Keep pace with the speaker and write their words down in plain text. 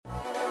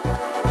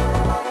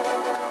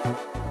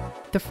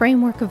The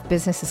framework of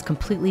business is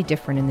completely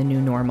different in the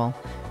new normal.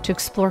 To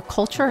explore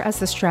culture as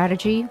the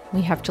strategy,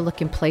 we have to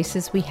look in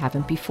places we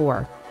haven't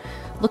before.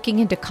 Looking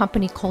into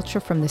company culture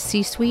from the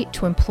C-suite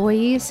to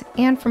employees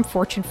and from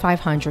Fortune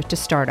 500 to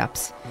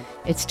startups.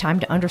 It's time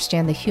to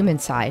understand the human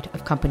side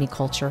of company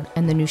culture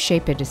and the new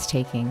shape it is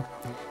taking.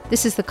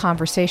 This is The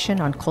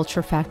Conversation on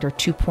Culture Factor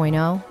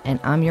 2.0,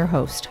 and I'm your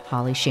host,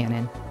 Holly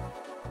Shannon.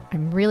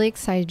 I'm really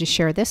excited to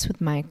share this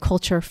with my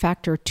Culture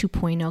Factor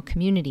 2.0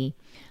 community.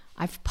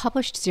 I've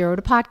published Zero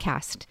to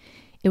Podcast.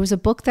 It was a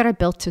book that I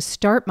built to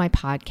start my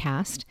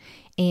podcast,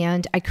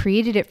 and I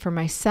created it for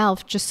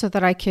myself just so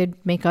that I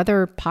could make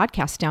other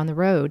podcasts down the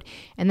road.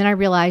 And then I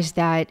realized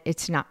that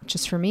it's not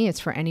just for me, it's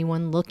for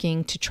anyone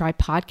looking to try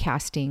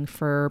podcasting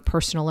for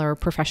personal or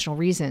professional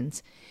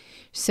reasons.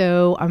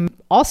 So I'm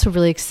also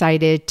really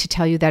excited to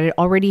tell you that it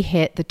already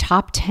hit the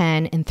top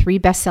 10 in 3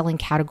 best-selling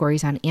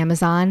categories on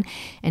Amazon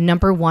and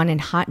number 1 in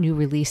hot new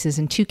releases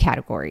in 2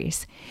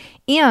 categories.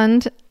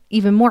 And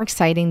even more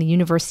exciting, the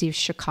University of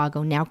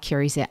Chicago now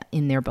carries it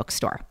in their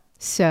bookstore.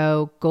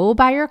 So go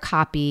buy your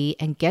copy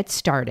and get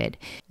started.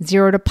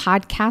 Zero to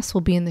Podcast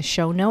will be in the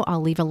show note.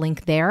 I'll leave a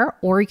link there,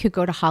 or you could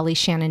go to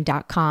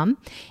hollyshannon.com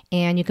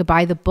and you could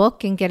buy the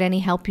book and get any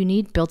help you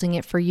need building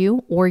it for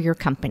you or your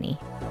company.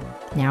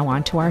 Now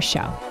on to our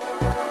show.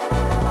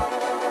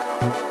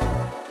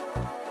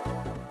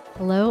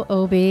 Hello,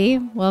 Obi.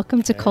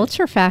 Welcome to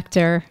Culture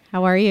Factor.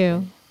 How are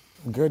you?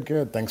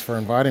 Good. Thanks for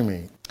inviting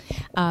me.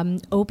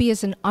 Obi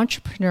is an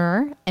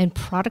entrepreneur and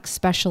product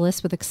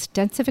specialist with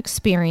extensive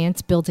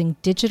experience building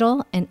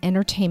digital and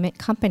entertainment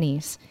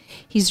companies.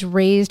 He's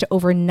raised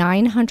over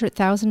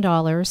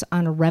 $900,000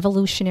 on a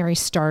revolutionary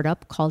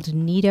startup called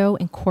Neato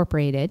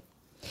Incorporated,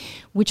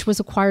 which was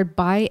acquired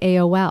by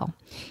AOL.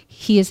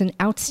 He is an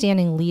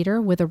outstanding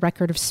leader with a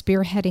record of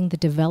spearheading the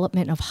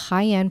development of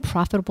high-end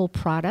profitable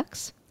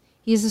products.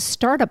 He is a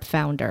startup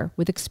founder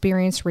with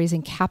experience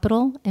raising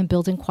capital and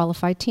building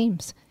qualified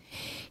teams.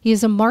 He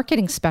is a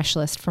marketing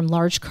specialist from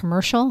large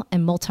commercial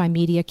and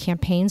multimedia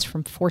campaigns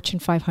from Fortune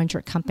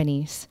 500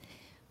 companies.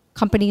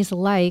 Companies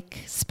like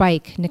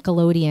Spike,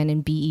 Nickelodeon,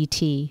 and BET.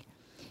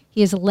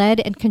 He has led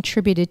and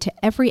contributed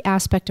to every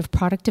aspect of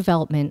product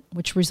development,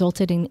 which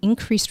resulted in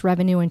increased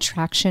revenue and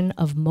traction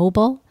of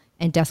mobile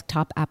and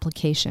desktop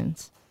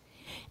applications.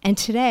 And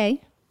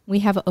today, we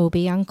have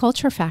Obi on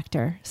Culture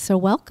Factor. So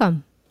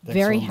welcome. Thanks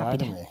Very for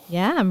happy inviting me.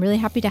 Yeah, I'm really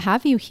happy to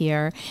have you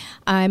here.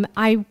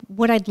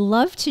 What I'd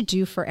love to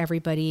do for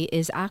everybody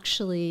is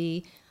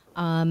actually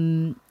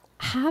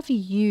have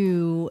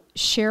you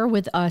share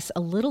with us a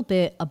little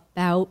bit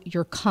about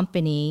your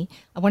company.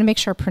 I want to make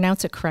sure I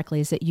pronounce it correctly.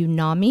 Is it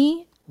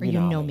Unami or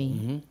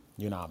Unomi?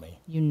 Unami.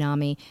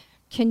 Unami.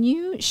 Can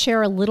you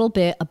share a little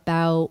bit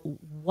about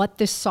what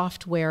this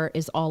software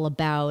is all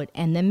about,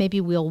 and then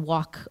maybe we'll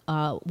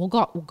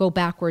go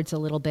backwards a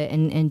little bit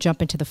and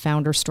jump into the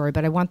founder story.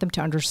 But I want them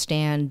to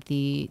understand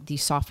the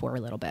software a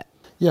little bit.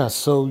 Yeah,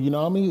 so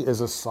Unami is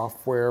a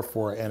software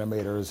for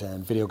animators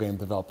and video game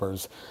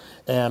developers.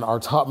 And our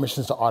top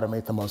mission is to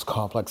automate the most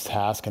complex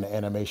task in the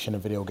animation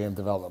and video game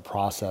development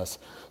process.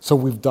 So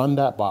we've done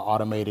that by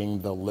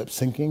automating the lip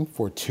syncing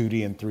for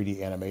 2D and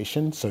 3D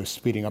animation, so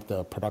speeding up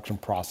the production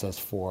process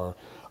for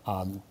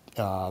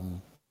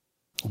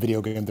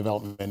video game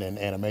development and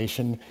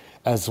animation,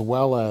 as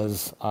well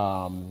as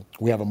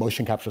we have a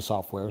motion capture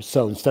software.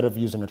 So instead of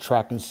using a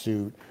tracking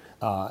suit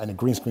and a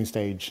green screen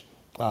stage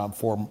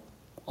for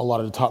a lot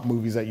of the top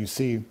movies that you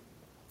see,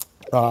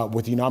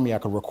 with Unami, I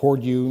could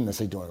record you, let's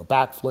say doing a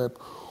backflip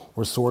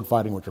or sword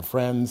fighting with your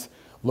friends,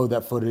 load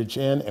that footage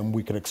in, and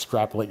we could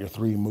extrapolate your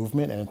 3D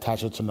movement and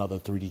attach it to another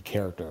 3D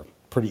character.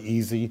 Pretty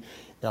easy.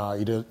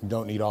 You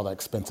don't need all that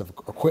expensive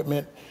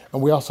equipment.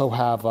 And we also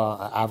have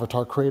an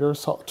avatar creator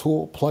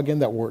tool plugin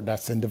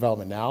that's in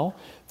development now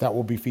that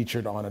will be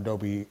featured on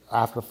Adobe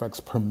After Effects,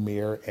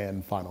 Premiere,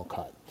 and Final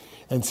Cut.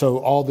 And so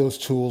all those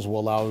tools will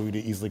allow you to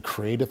easily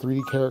create a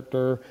 3D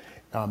character,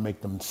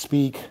 make them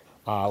speak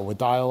with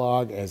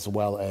dialogue, as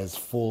well as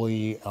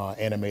fully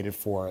animated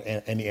for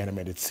any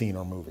animated scene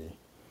or movie.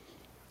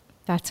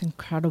 That's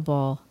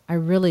incredible. I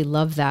really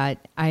love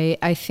that.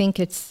 I think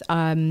it's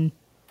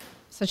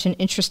such an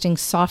interesting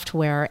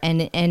software,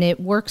 and it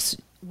works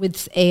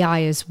with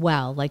AI as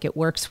well. Like it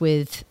works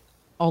with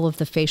all of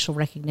the facial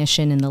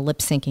recognition and the lip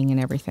syncing and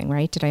everything,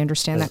 right? Did I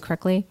understand that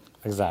correctly?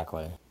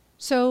 Exactly.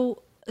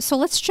 So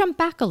let's jump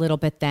back a little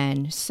bit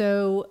then.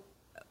 So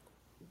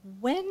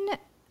when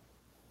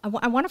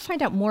I want to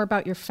find out more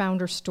about your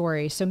founder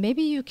story. So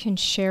maybe you can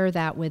share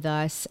that with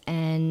us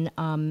and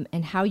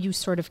how you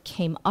sort of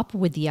came up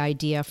with the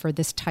idea for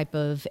this type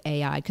of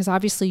AI, because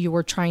obviously you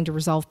were trying to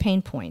resolve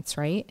pain points,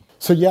 right?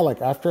 So yeah,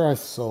 like after I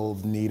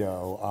sold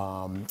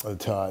Neato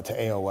to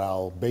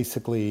AOL,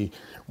 basically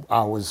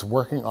I was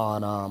working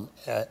on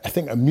I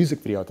think a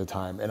music video at the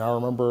time, and I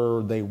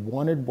remember they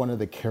wanted one of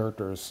the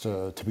characters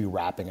to be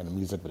rapping in the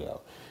music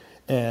video.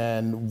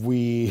 And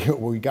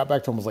when we got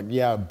back to him, was like,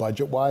 yeah,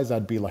 budget-wise,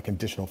 I'd be like an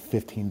additional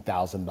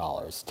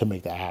 $15,000 to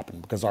make that happen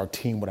because our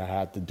team would have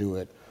had to do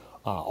it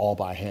all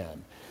by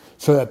hand.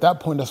 So at that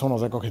point, that's when I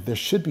was like, okay, there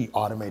should be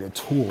automated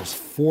tools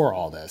for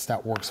all this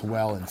that works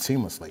well and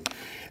seamlessly.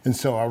 And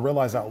so I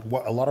realized that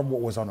a lot of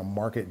what was on the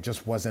market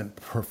just wasn't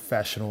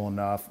professional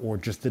enough or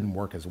just didn't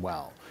work as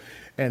well.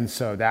 And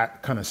so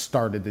that kind of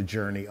started the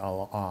journey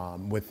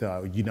with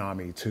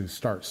Unami to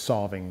start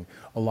solving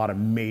a lot of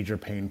major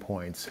pain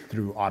points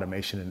through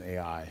automation and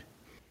AI.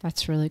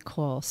 That's really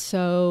cool.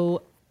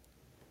 So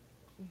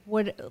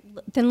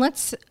then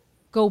let's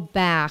go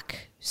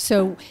back.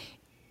 So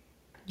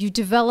you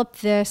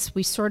developed this,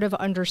 we sort of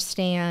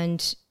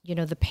understand,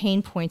 the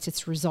pain points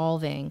it's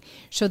resolving.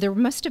 So there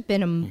must have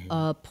been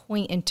a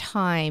point in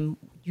time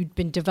you'd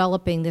been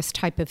developing this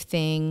type of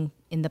thing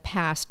in the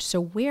past. So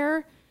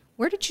where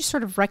did you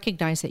sort of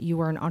recognize that you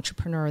were an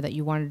entrepreneur, that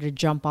you wanted to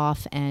jump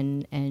off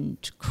and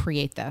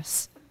create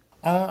this?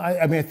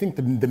 I mean, I think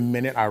the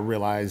minute I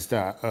realized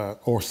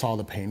or saw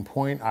the pain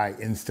point, I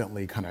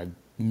instantly kind of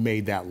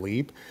made that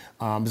leap.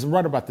 Because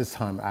right about this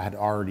time, I had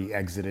already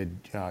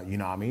exited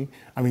Unami.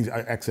 I mean, I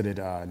exited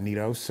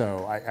Neato.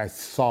 So I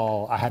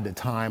saw I had the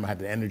time, I had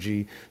the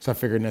energy. So I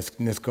figured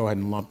let's go ahead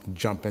and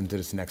jump into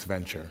this next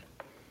venture.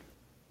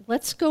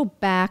 Let's go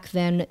back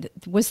then.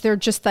 Was there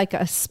just like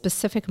a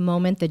specific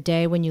moment, the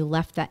day when you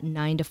left that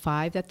 9 to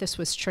 5, that this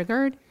was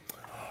triggered?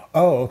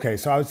 Oh, okay.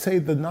 So I would say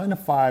the 9 to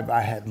 5 I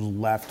had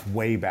left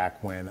way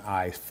back when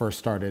I first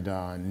started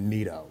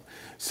Neato.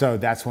 So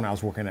that's when I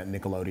was working at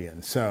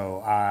Nickelodeon.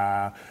 So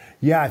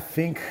yeah, I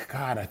think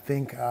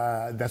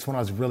that's when I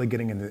was really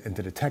getting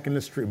into the tech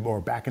industry, or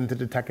back into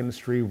the tech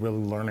industry,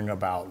 really learning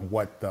about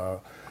what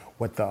the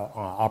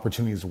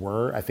opportunities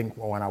were. I think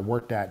when I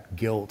worked at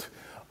Gilt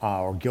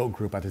or Gilt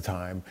Group at the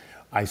time,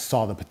 I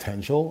saw the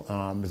potential.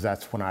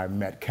 That's when I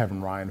met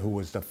Kevin Ryan, who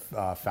was the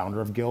founder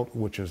of Gilt,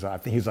 which is, I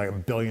think he's like a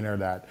billionaire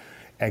that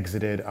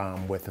exited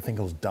with, I think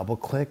it was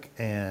DoubleClick,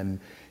 and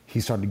he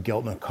started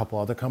Gilt and a couple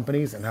other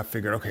companies. And I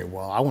figured, okay,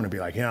 well, I want to be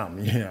like him,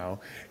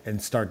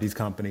 and start these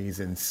companies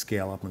and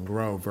scale up and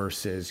grow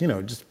versus,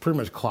 just pretty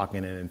much clocking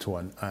in into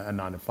a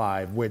 9 to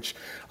 5, which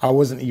I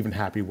wasn't even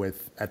happy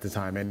with at the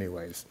time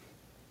anyways.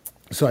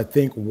 So I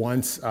think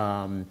once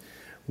I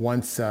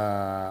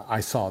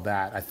saw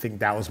that, I think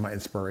that was my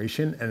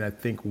inspiration. And I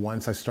think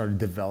once I started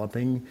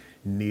developing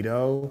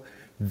Neato,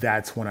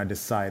 that's when I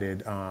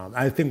decided,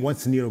 I think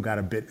once Neato got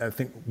I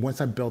think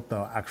once I built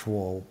the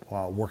actual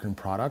working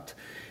product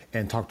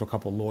and talked to a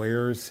couple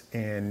lawyers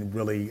and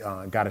really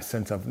got a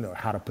sense of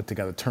how to put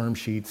together term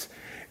sheets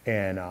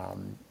and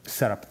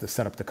set up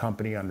the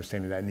company,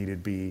 understanding that it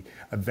needed to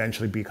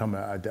eventually become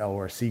a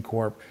Delaware C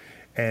Corp.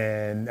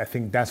 And I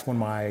think that's when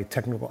my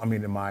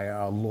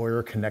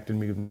lawyer connected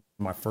me with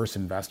my first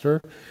investor.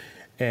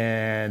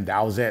 And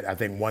that was it. I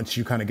think once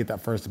you kind of get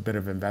that first bit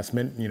of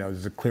investment,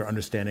 there's a clear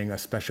understanding,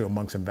 especially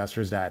amongst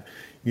investors, that,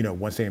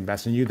 once they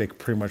invest in you, they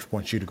pretty much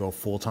want you to go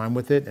full time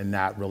with it and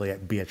not really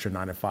be at your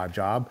 9 to 5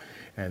 job.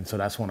 And so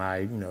that's when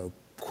I,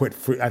 quit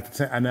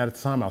and at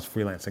the time I was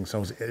freelancing.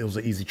 So it was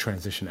an easy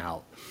transition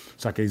out.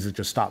 So I could easily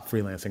just stop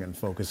freelancing and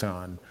focus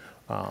on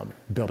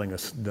building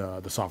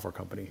the software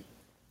company.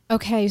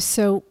 Okay,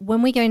 so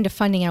when we get into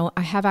funding,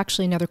 I have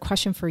actually another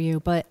question for you,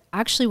 but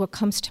actually what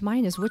comes to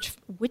mind is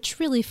which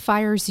really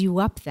fires you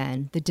up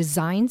then? The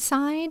design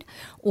side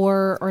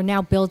or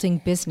now building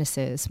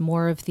businesses,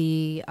 more of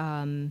the,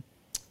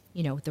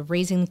 the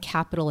raising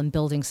capital and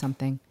building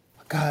something?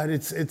 God,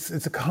 it's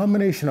a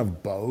combination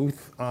of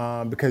both,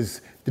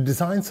 because the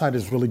design side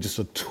is really just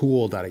a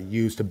tool that I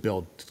use to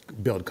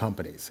build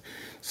companies.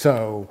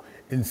 So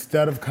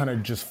instead of kind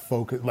of just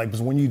focus,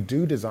 because when you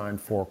do design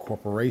for a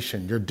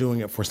corporation, you're doing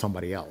it for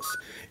somebody else.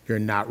 You're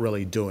not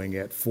really doing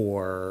it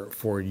for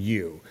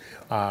you.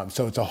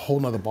 So it's a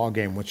whole nother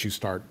ballgame once you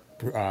start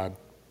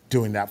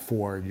doing that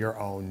for your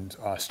own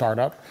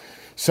startup.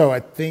 So I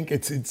think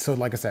it's so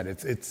like I said,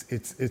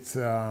 it's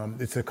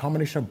a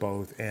combination of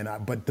both.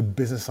 But the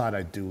business side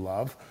I do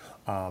love,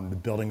 the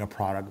building a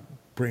product,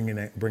 bringing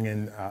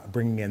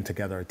in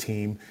together a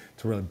team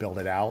to really build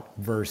it out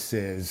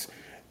versus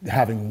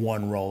having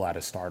one role at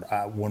a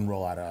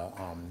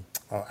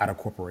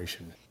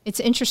corporation.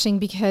 It's interesting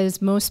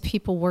because most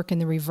people work in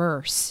the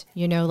reverse.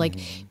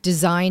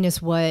 Design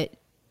is what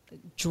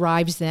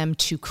drives them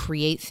to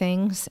create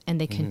things,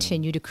 and they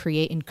continue to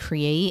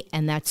create,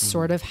 and that's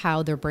sort of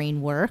how their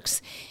brain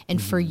works.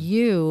 And for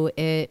you,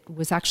 it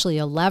was actually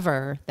a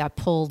lever that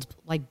pulled,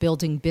 like,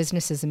 building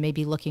businesses and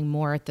maybe looking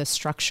more at the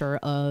structure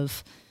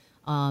of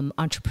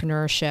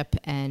entrepreneurship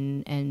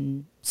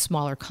and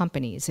smaller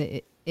companies.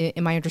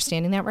 Am I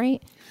understanding that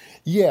right?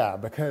 Yeah,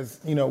 because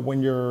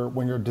when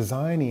you're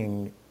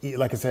designing,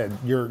 like I said,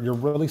 you're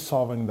really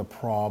solving the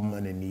problem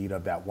and the need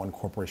of that one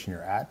corporation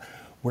you're at.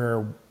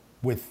 Where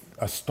with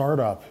a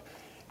startup,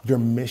 your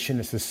mission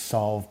is to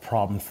solve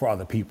problems for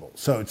other people.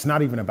 So it's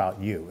not even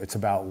about you. It's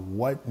about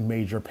what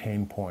major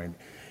pain point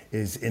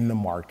is in the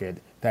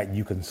market that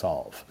you can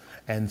solve.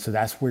 And so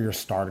that's where you're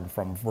starting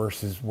from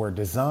versus where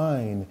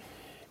design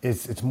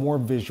it's more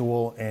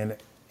visual and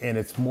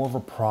it's more of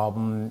a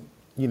problem,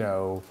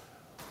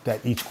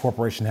 that each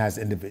corporation has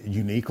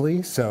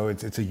uniquely. So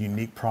it's a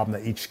unique problem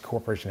that each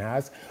corporation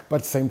has. But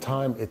at the same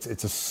time, it's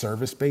a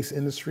service-based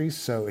industry,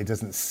 so it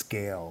doesn't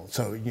scale.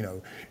 So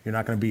you're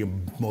not going to be a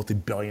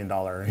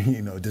multi-billion-dollar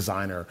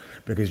designer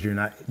because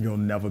you'll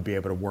never be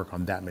able to work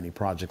on that many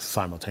projects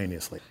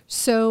simultaneously.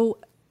 So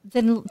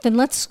then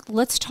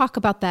let's talk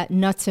about that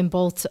nuts and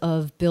bolts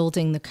of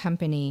building the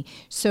company.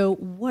 So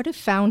what do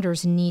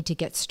founders need to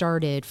get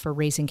started for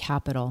raising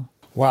capital?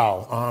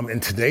 Wow. In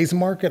today's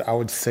market, I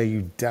would say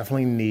you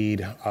definitely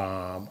need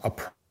a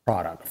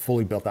product,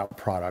 fully built out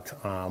product,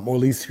 or at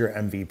least your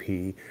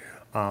MVP.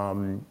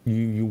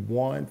 You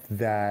want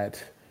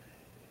that.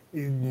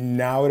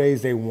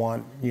 Nowadays, they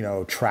want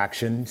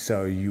traction.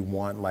 So you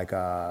want like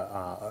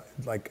a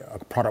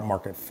product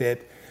market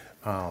fit,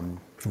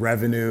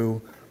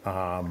 revenue.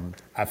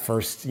 At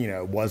first,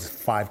 it was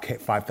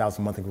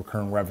 5,000 monthly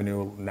recurring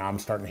revenue. Now I'm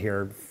starting to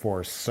hear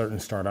for certain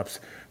startups,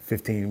 up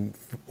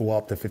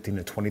to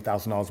 $15,000 to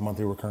 $20,000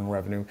 monthly recurring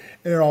revenue.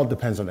 And it all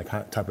depends on the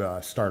type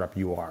of startup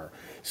you are.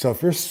 So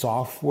if you're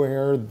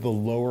software, the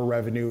lower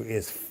revenue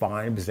is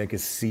fine because they can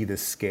see the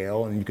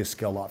scale and you can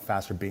scale a lot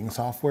faster being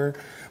software.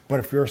 But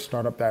if you're a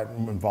startup that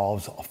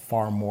involves a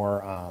far more,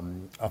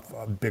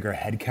 a bigger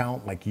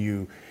headcount, like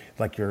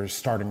you're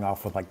starting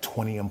off with like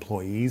 20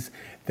 employees,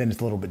 then it's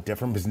a little bit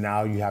different because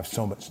now you have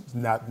so much,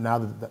 now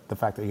the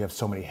fact that you have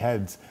so many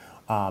heads,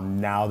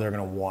 now they're going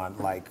to want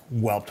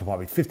up to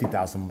probably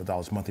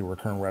 $50,000 monthly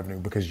recurring revenue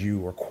because you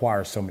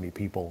require so many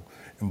people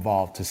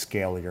involved to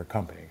scale your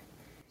company.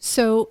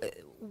 So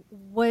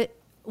what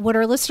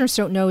our listeners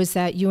don't know is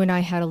that you and I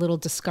had a little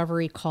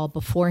discovery call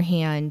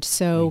beforehand.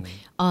 So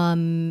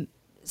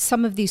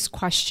some of these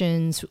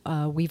questions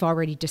we've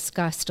already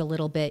discussed a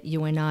little bit,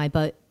 you and I,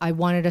 but I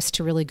wanted us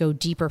to really go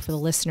deeper for the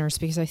listeners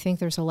because I think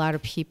there's a lot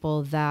of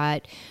people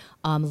that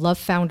love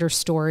founder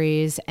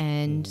stories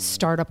and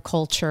startup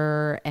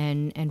culture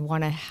and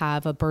want to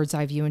have a bird's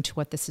eye view into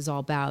what this is all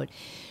about.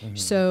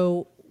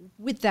 So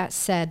with that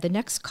said, the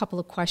next couple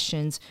of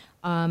questions,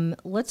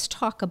 let's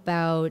talk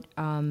about,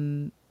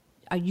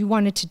 you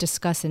wanted to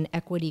discuss an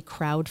equity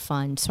crowd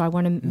fund. So I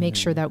want to make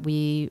sure that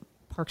we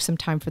park some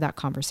time for that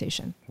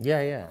conversation.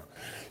 Yeah.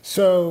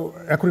 So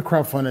equity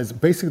crowdfund is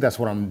basically that's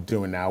what I'm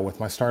doing now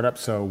with my startup.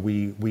 So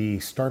we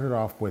started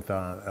off with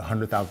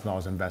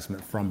 $100,000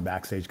 investment from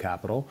Backstage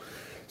Capital.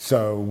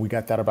 So we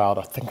got that about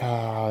I think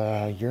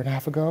a year and a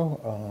half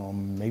ago,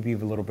 maybe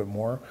even a little bit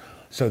more.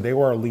 So they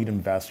were our lead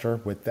investor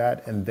with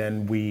that, and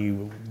then we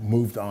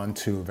moved on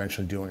to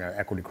eventually doing an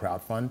equity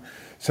crowdfund.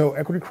 So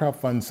equity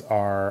crowdfunds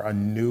are a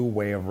new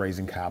way of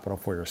raising capital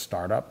for your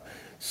startup.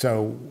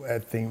 So I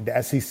think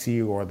the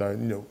SEC or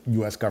the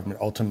U.S.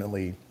 government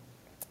ultimately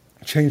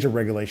changed the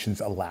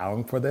regulations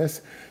allowing for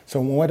this.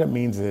 So what it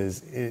means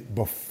is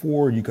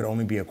before you could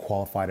only be a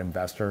qualified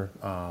investor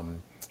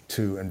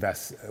to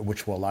invest,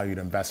 which will allow you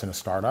to invest in a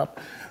startup.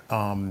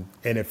 And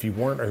if you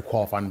weren't a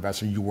qualified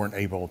investor, you weren't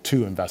able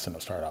to invest in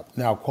a startup.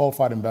 Now,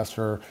 qualified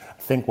investor,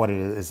 I think what it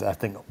is, I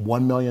think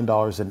 $1 million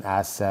in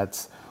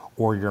assets,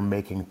 or you're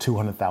making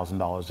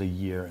 $200,000 a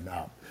year and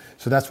up.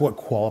 So that's what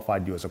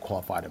qualified you as a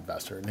qualified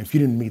investor. And if you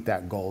didn't meet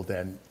that goal,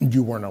 then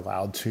you weren't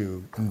allowed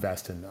to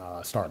invest in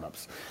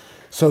startups.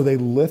 So they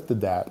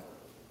lifted that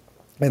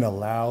and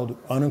allowed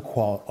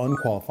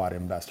unqualified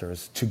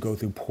investors to go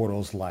through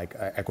portals like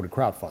equity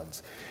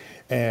crowdfunds.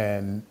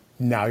 And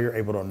now you're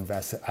able to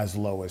invest as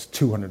low as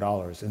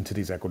 $200 into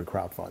these equity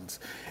crowdfunds.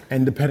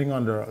 And depending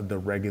on the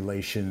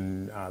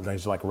regulation,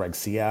 there's like Reg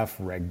CF,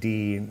 Reg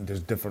D,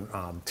 there's different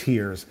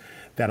tiers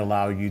that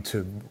allow you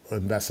to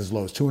invest as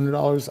low as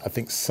 $200. I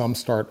think some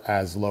start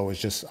as low as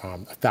just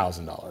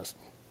 $1,000.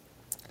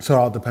 So it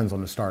all depends on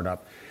the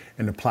startup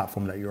and the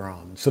platform that you're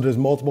on. So there's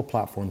multiple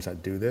platforms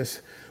that do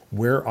this.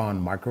 We're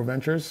on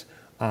Microventures.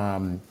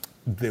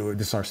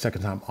 This is our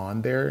second time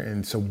on there.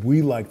 And so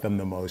we like them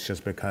the most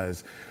just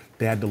because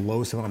they had the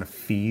lowest amount of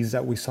fees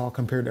that we saw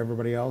compared to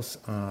everybody else.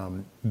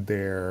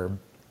 They're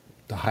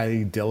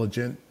highly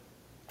diligent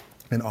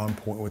and on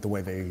point with the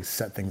way they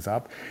set things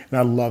up. And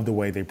I love the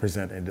way they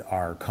presented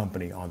our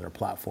company on their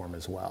platform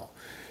as well.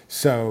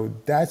 So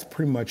that's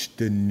pretty much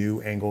the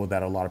new angle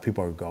that a lot of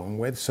people are going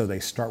with. So they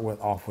start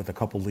off with a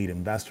couple lead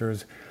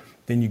investors,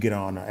 then you get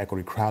on an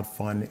equity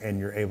crowdfund and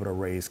you're able to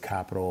raise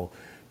capital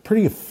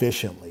pretty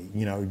efficiently.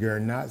 You're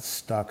not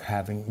stuck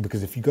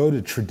because if you go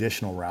the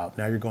traditional route,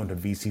 now you're going to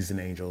VCs and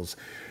angels,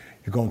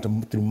 you're going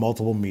through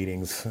multiple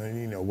meetings,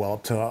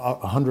 up to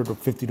 100 or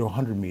 50 to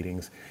 100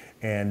 meetings.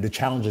 And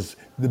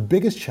the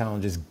biggest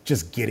challenge is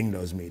just getting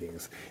those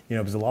meetings.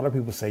 Because a lot of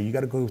people say you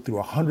got to go through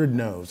 100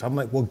 no's. I'm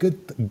like, well,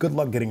 good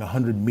luck getting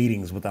 100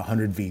 meetings with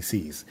 100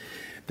 VCs.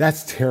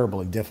 That's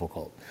terribly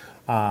difficult.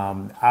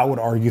 I would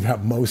argue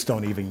that most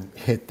don't even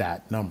hit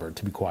that number,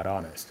 to be quite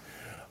honest.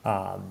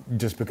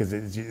 Just because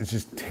it's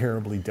just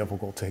terribly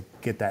difficult to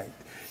get that.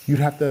 You'd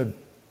have to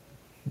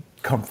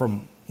come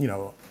from,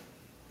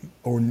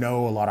 or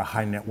know a lot of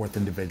high net worth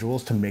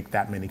individuals to make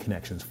that many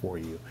connections for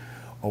you.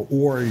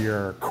 Or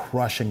you're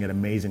crushing it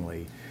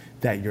amazingly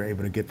that you're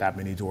able to get that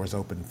many doors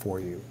open for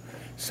you.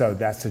 So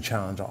that's the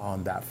challenge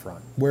on that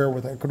front. Where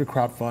with equity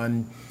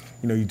crowdfund,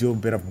 you do a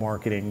bit of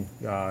marketing,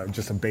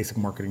 just a basic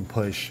marketing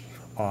push,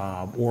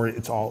 or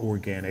it's all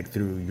organic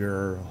through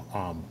your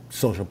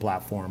social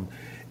platform,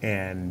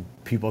 and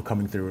people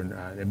coming through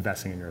and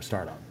investing in your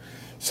startup.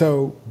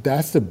 So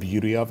that's the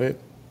beauty of it.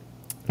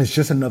 It's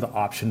just another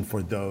option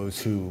for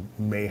those who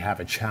may have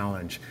a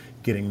challenge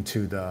getting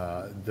to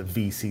the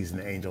VCs and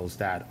the angels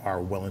that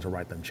are willing to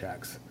write them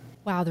checks.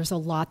 Wow, there's a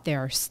lot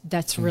there.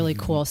 That's really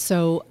cool.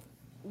 So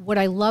what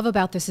I love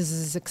about this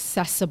is it's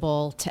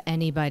accessible to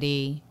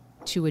anybody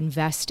to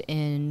invest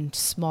in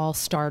small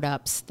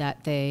startups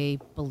that they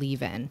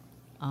believe in.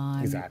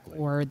 Exactly.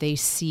 Or they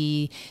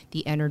see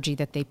the energy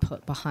that they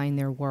put behind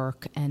their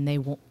work,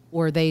 and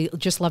or they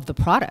just love the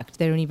product.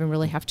 They don't even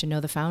really have to know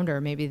the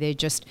founder. Maybe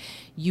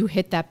you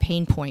hit that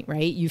pain point,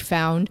 right? You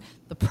found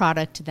the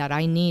product that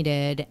I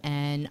needed,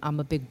 and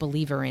I'm a big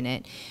believer in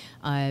it.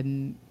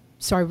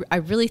 So I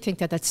really think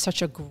that that's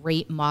such a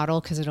great model,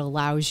 because it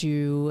allows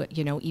you,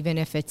 even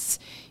if it's,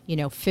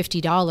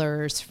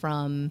 $50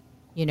 from,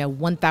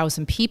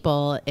 1,000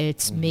 people,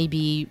 it's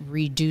maybe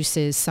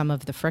reduces some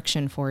of the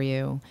friction for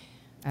you.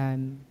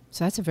 So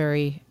that's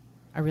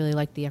I really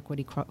like the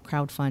equity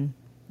crowdfund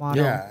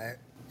model.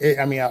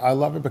 Yeah, I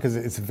love it because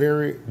it's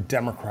very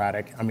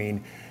democratic.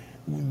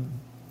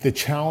 The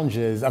challenge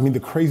is, the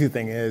crazy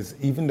thing is,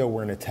 even though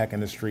we're in a tech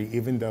industry,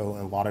 even though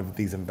a lot of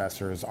these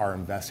investors are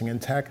investing in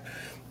tech,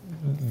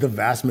 the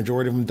vast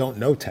majority of them don't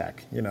know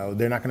tech.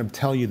 They're not going to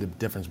tell you the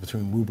difference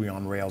between Ruby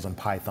on Rails and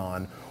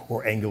Python,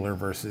 or Angular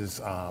versus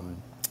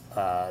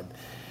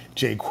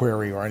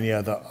jQuery, or any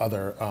of the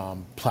other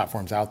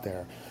platforms out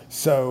there.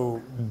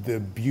 So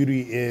the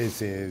beauty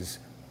is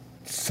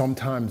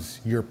sometimes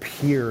your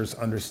peers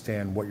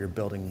understand what you're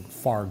building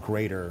far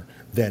greater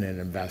than an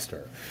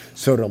investor.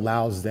 So it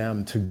allows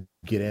them to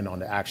get in on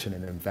the action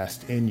and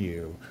invest in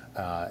you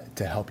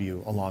to help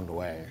you along the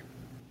way.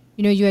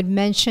 You had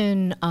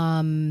mentioned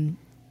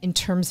in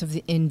terms of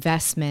the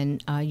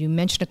investment, you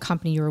mentioned a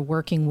company you were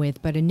working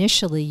with, but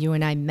initially you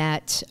and I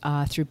met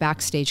through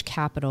Backstage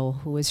Capital,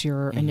 who was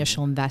your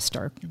initial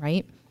investor,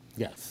 right?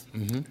 Yes.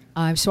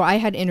 So I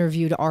had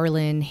interviewed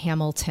Arlen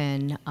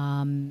Hamilton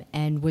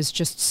and was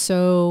just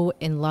so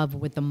in love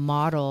with the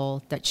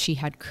model that she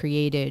had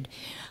created,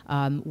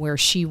 where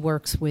she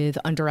works with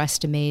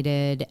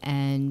underestimated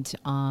and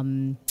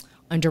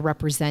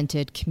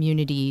underrepresented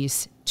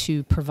communities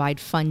to provide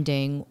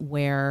funding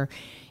where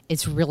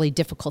it's really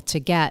difficult to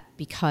get,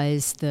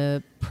 because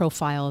the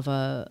profile of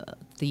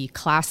the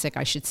classic,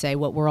 I should say,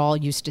 what we're all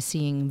used to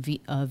seeing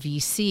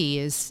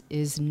VC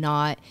is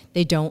not,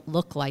 they don't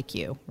look like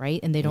you,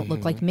 right? And they don't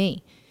look like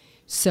me.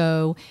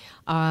 So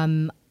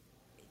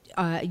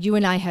you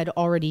and I had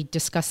already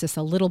discussed this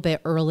a little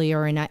bit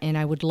earlier, and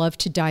I would love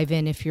to dive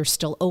in if you're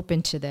still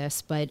open to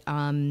this, but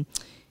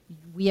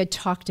we had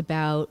talked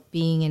about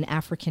being an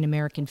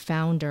African-American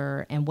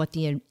founder and what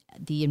the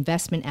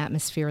investment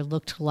atmosphere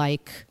looked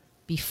like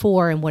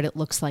before and what it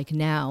looks like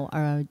now.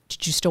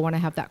 Did you still want to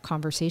have that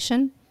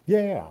conversation?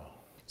 Yeah.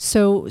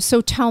 So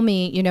tell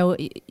me,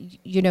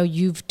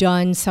 you've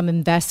done some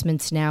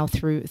investments now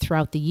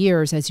throughout the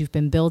years as you've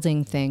been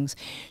building things.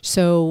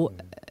 So,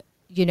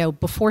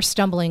 before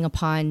stumbling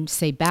upon,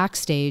 say,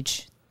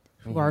 Backstage,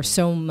 who are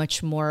so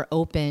much more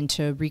open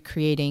to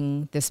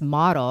recreating this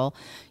model,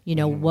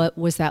 what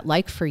was that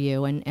like for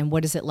you? And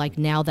what is it like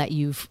now that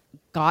you've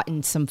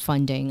gotten some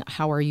funding?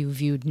 How are you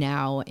viewed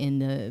now in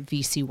the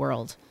VC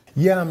world?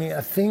 Yeah,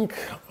 I think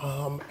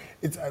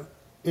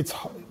it's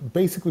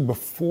basically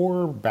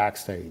before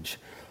Backstage.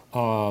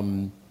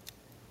 I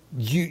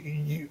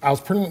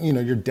was pretty,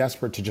 you're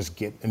desperate to just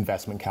get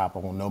investment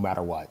capital no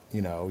matter what.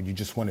 You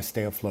just want to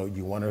stay afloat.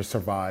 You want to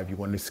survive. You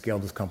want to scale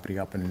this company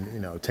up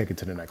and, take it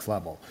to the next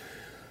level.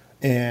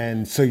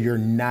 And so you're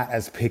not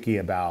as picky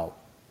about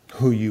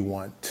who you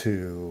want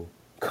to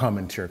come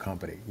into your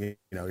company.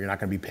 You're not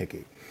going to be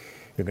picky.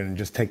 You're going to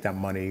just take that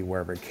money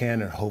wherever it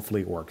can, and hopefully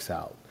it works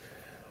out.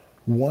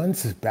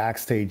 Once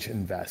Backstage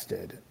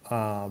invested,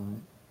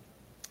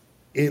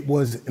 it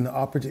was an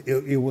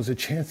opportunity. It was a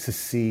chance to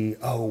see,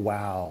 oh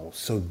wow,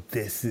 so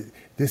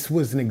this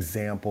was an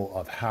example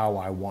of how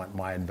I want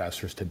my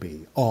investors to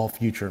be, all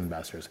future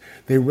investors.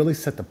 They really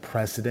set the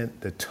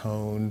precedent, the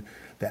tone,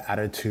 the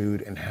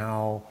attitude, and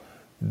how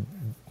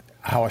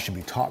I should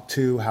be talked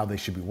to, how they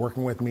should be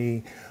working with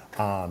me,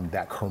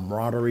 that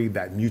camaraderie,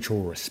 that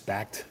mutual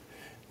respect,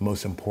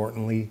 most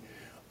importantly.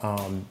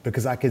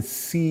 Because I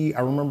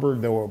remember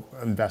there were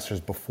investors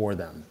before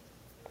them.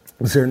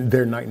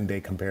 They're night and day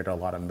compared to a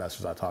lot of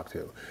investors I talk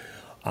to.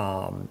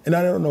 And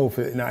I don't know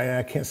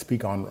I can't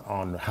speak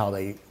on how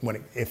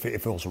if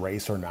it was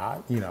race or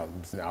not,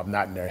 I'm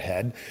not in their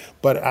head.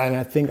 And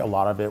I think a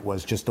lot of it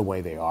was just the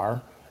way they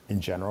are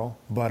in general.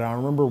 But I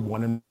remember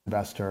one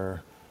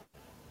investor,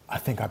 I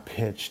think I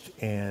pitched,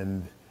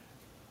 and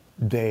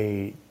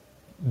their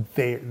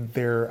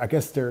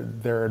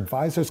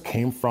advisors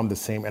came from the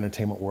same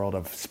entertainment world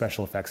of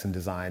special effects and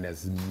design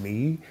as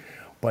me,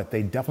 but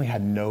they definitely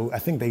had I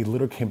think they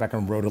literally came back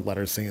and wrote a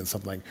letter saying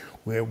something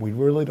like, we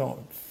really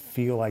don't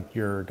feel like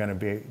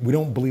we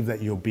don't believe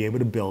that you'll be able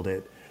to build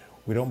it.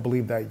 We don't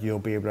believe that you'll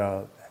be able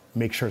to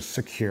make sure it's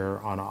secure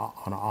on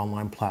an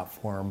online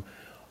platform.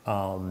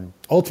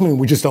 Ultimately,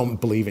 we just don't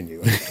believe in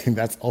you.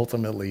 That's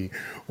ultimately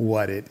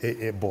what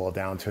it boiled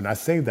down to. And I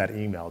saved that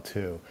email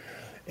too.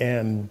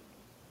 And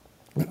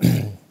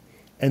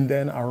and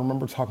then I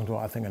remember talking to,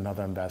 I think,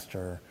 another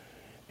investor,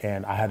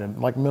 and I had a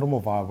like minimal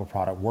viable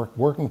product,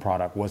 working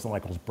product, wasn't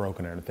like it was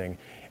broken or anything.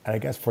 And I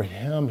guess for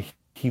him,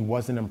 he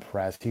wasn't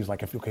impressed. He was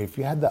like, if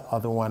you had the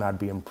other one, I'd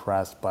be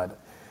impressed, but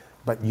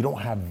you don't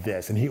have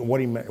this. And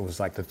what he meant was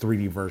like the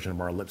 3D version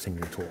of our lip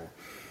syncing tool.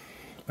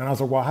 And I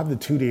was like, well, I have the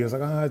 2D. I was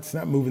like, it's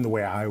not moving the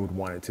way I would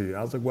want it to.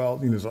 I was like, well,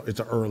 it's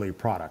an early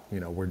product.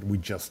 We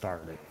just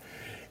started it.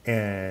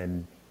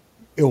 And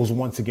it was,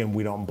 once again,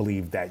 we don't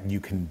believe that you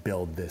can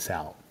build this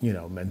out,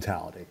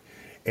 mentality.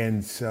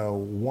 And so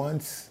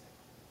once,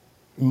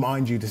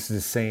 mind you, this is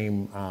the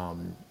same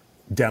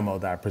demo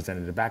that I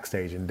presented at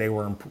Backstage, and they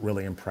were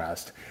really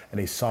impressed, and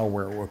they saw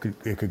where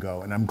it could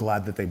go. And I'm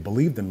glad that they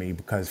believed in me,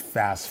 because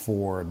fast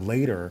forward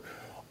later,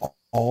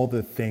 all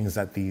the things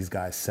that these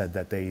guys said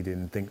that they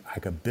didn't think I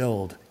could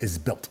build is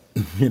built.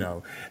 Not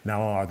only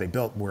are they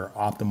built, we're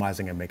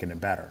optimizing and making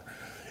it better.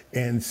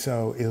 And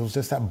so it was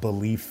just that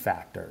belief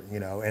factor,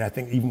 and I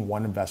think even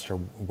one investor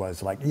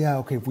was like, yeah,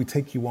 okay, if we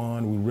take you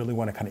on, we really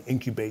want to kind of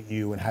incubate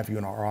you and have you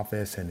in our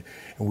office, and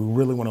we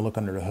really want to look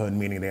under the hood,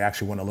 meaning they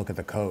actually want to look at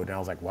the code. And I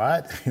was like,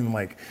 what?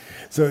 And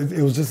so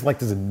it was just like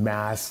this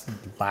mass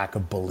lack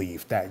of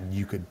belief that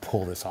you could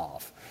pull this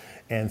off.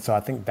 And so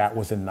I think that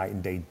was a night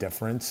and day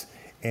difference.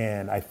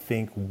 And I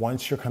think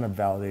once you're kind of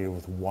validated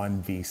with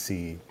one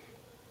VC,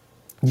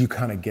 you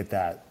kind of get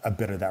a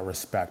bit of that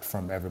respect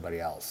from everybody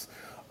else.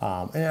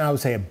 And I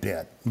would say a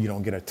bit, you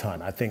don't get a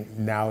ton. I think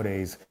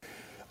nowadays,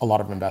 a lot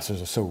of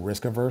investors are so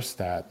risk averse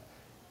that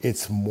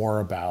it's more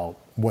about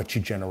what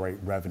you generate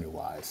revenue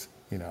wise.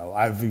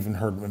 I've even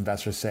heard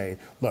investors say,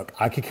 look,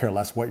 I could care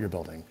less what you're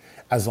building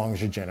as long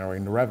as you're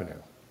generating the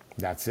revenue.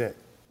 That's it.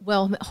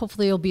 Well,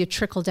 hopefully it'll be a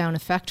trickle down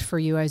effect for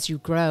you as you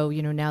grow,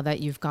 now that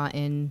you've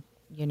gotten,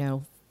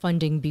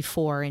 funding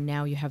before, and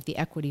now you have the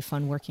equity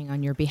fund working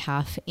on your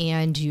behalf,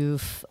 and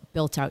you've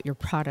built out your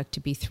product to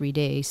be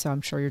 3D. So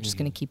I'm sure you're just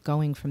going to keep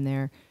going from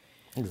there.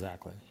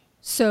 Exactly.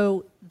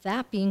 So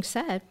that being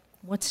said,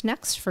 what's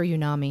next for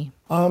Unami?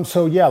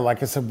 So yeah,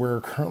 like I said,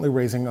 we're currently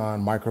raising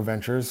on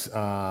microventures.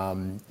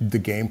 The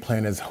game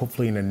plan is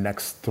hopefully in the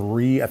next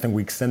 3, I think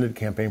we extended the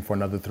campaign for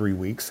another 3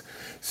 weeks.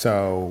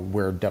 So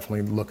we're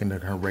definitely looking to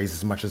kind of raise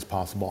as much as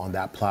possible on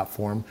that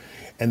platform.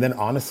 And then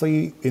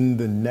honestly, in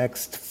the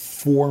next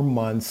 4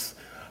 months,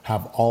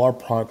 have all our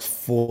products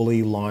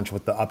fully launched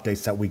with the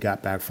updates that we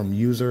got back from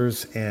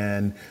users,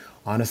 and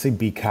honestly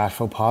be cash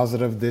flow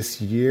positive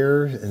this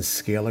year and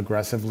scale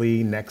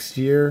aggressively next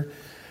year.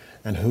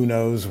 And who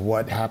knows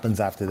what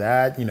happens after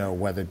that,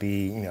 whether it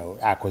be,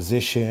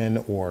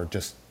 acquisition or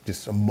just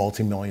a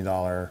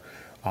multi-million-dollar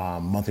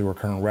monthly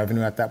recurring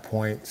revenue at that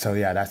point. So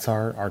yeah, that's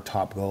our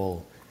top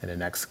goal in the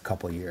next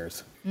couple of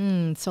years.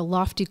 It's a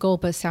lofty goal,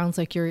 but sounds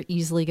like you're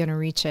easily going to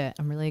reach it.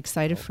 I'm really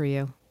excited for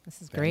you. This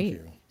is great.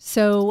 Thank you.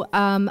 So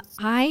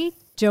I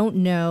don't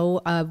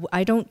know.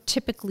 I don't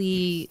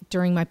typically,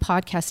 during my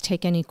podcast,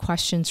 take any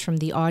questions from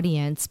the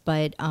audience,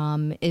 but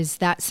is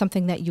that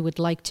something that you would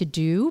like to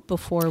do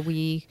before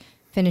we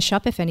finish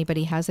up, if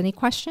anybody has any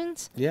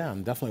questions? Yeah,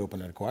 I'm definitely open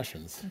to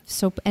questions.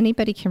 So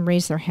anybody can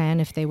raise their hand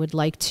if they would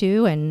like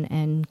to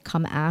and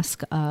come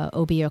ask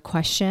Obi a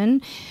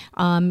question.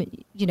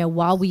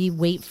 While we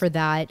wait for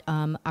that,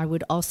 I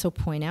would also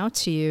point out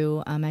to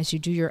you, as you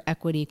do your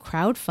equity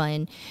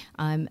crowdfund,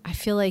 I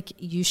feel like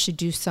you should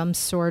do some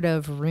sort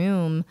of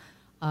room,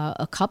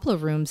 a couple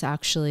of rooms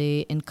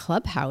actually in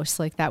Clubhouse.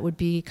 Like that would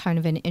be kind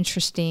of an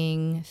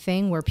interesting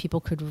thing where people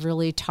could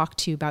really talk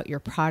to you about your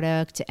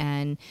product,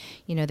 and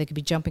they could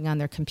be jumping on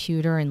their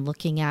computer and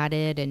looking at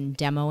it and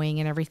demoing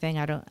and everything.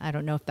 I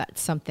don't know if that's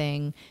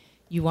something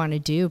you want to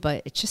do,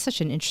 but it's just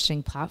such an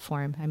interesting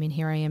platform. I mean,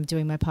 here I am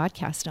doing my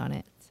podcast on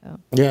it. So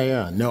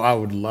Yeah. No, I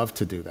would love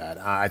to do that.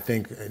 I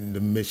think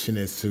the mission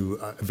is to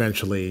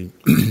eventually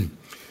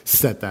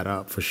set that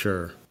up for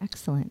sure.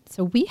 Excellent.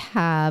 So we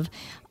have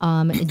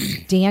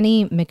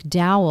Danny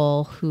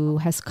McDowell, who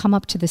has come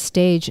up to the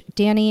stage.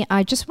 Danny,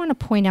 I just want to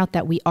point out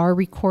that we are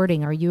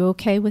recording. Are you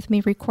okay with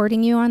me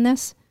recording you on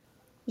this?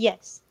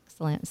 Yes.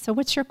 Excellent. So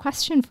what's your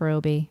question for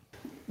Obi?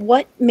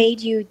 What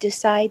made you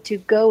decide to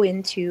go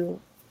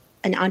into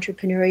an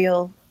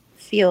entrepreneurial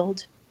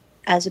field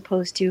as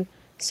opposed to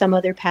some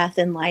other path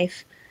in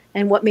life?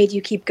 And what made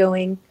you keep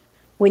going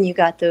when you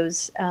got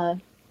those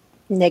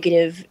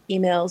negative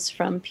emails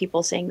from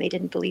people saying they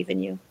didn't believe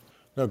in you?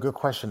 No, good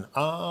question.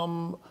 I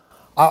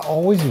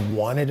always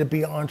wanted to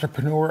be an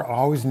entrepreneur. I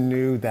always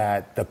knew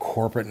that the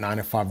corporate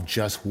 9-to-5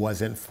 just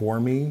wasn't for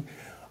me.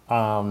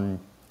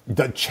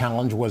 The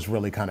challenge was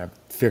really kind of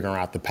figuring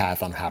out the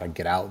path on how to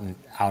get out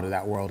of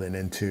that world and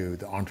into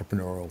the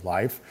entrepreneurial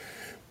life.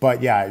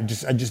 But yeah, I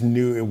just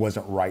knew it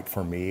wasn't right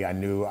for me. I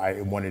knew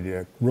I wanted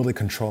to really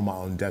control my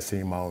own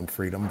destiny, my own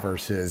freedom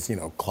versus,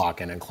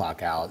 clock in and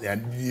clock out.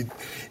 And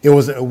it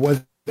was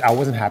I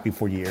wasn't happy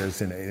for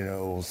years, and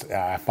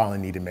I finally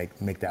needed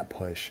to make that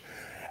push.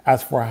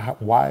 As for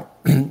why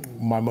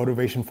my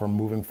motivation for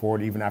moving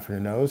forward, even after the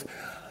no's,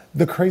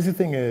 the crazy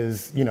thing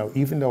is,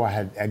 even though I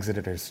had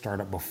exited a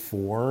startup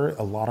before,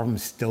 a lot of them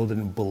still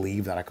didn't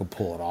believe that I could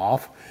pull it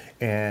off.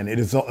 And it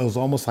was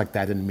almost like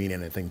that didn't mean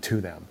anything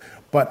to them.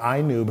 But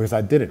I knew because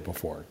I did it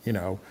before,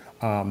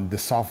 the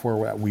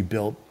software that we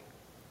built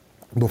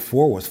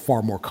before was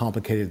far more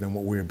complicated than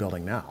what we're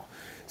building now.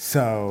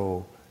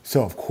 So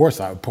of course,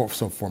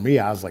 so for me,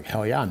 I was like,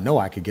 hell yeah, I know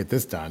I could get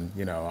this done.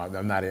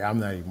 I'm not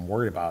even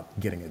worried about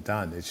getting it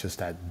done. It's just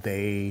that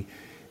they,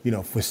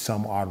 for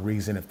some odd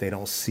reason, if they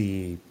don't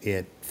see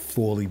it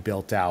fully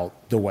built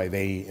out the way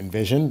they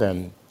envisioned,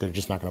 then they're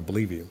just not going to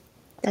believe you.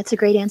 That's a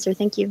great answer.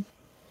 Thank you.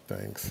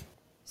 Thanks.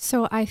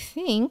 So I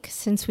think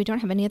since we don't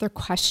have any other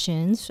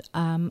questions,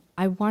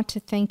 I want to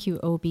thank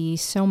you, Obi,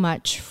 so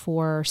much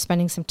for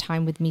spending some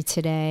time with me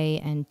today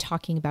and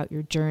talking about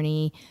your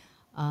journey,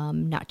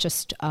 not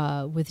just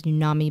with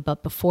Unami,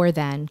 but before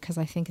then, because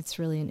I think it's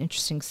really an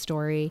interesting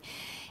story.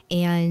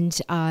 And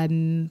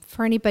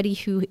for anybody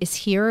who is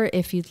here,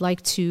 if you'd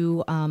like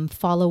to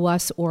follow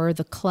us or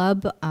the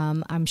club,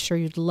 I'm sure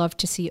you'd love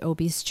to see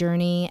Obi's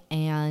journey,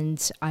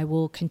 and I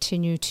will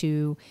continue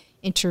to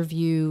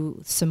interview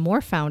some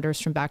more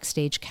founders from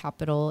Backstage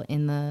Capital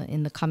in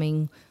the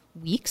coming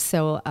weeks.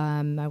 So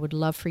I would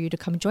love for you to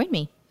come join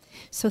me.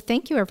 So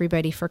thank you,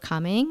 everybody, for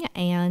coming.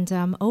 And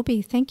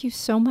Obi, thank you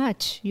so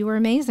much. You were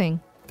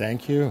amazing.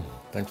 Thank you.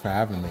 Thanks for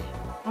having me.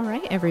 All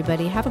right,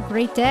 everybody. Have a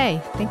great day.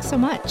 Thanks so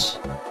much.